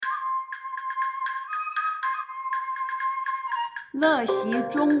乐习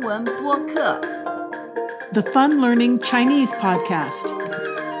中文播客 The Fun Learning Chinese Podcast.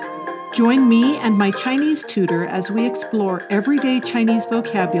 Join me and my Chinese tutor as we explore everyday Chinese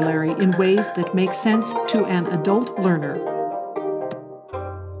vocabulary in ways that make sense to an adult learner.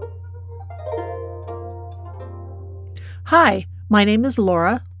 Hi, my name is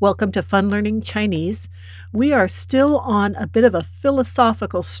Laura. Welcome to Fun Learning Chinese. We are still on a bit of a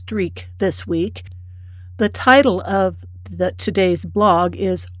philosophical streak this week. The title of today's blog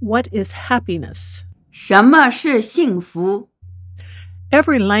is What is Happiness? 什么是幸福?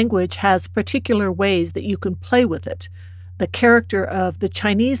 Every language has particular ways that you can play with it. The character of the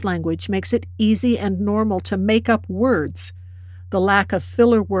Chinese language makes it easy and normal to make up words. The lack of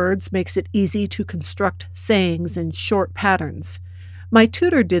filler words makes it easy to construct sayings in short patterns. My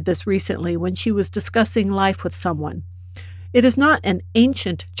tutor did this recently when she was discussing life with someone. It is not an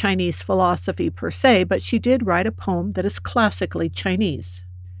ancient Chinese philosophy per se, but she did write a poem that is classically Chinese.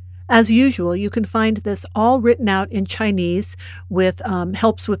 As usual, you can find this all written out in Chinese with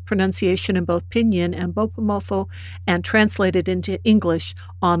helps with pronunciation in both Pinyin and Bopomofo and translated into English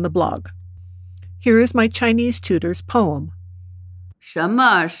on the blog. Here is my Chinese tutor's poem. 什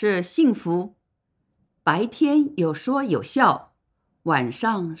么是幸福? 白天有说有笑，晚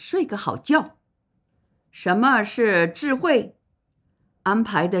上睡个好觉。什么是智慧？安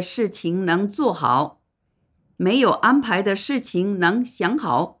排的事情能做好，没有安排的事情能想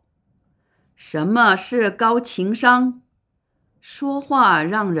好。什么是高情商？说话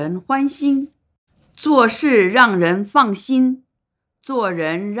让人欢心，做事让人放心，做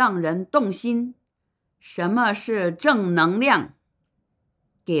人让人动心。什么是正能量？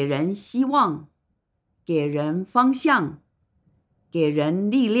给人希望，给人方向，给人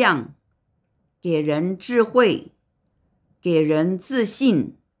力量，给人智慧，给人自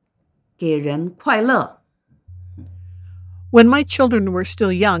信，给人快乐。When my children were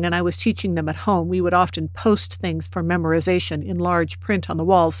still young and I was teaching them at home, we would often post things for memorization in large print on the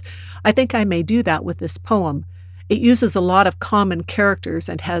walls. I think I may do that with this poem. It uses a lot of common characters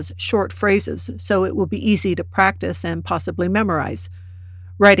and has short phrases, so it will be easy to practice and possibly memorize.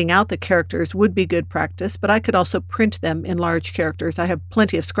 Writing out the characters would be good practice, but I could also print them in large characters. I have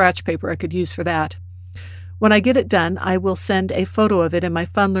plenty of scratch paper I could use for that. When I get it done, I will send a photo of it in my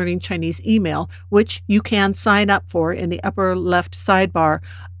Fun Learning Chinese email, which you can sign up for in the upper left sidebar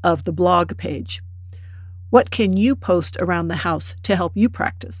of the blog page. What can you post around the house to help you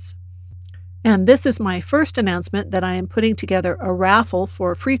practice? And this is my first announcement that I am putting together a raffle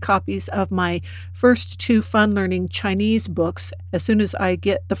for free copies of my first 2 Fun Learning Chinese books as soon as I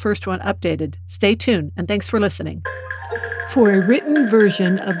get the first one updated. Stay tuned, and thanks for listening. For a written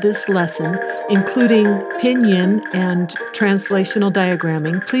version of this lesson, including pinyin and translational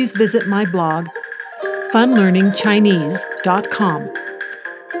diagramming, please visit my blog, funlearningchinese.com.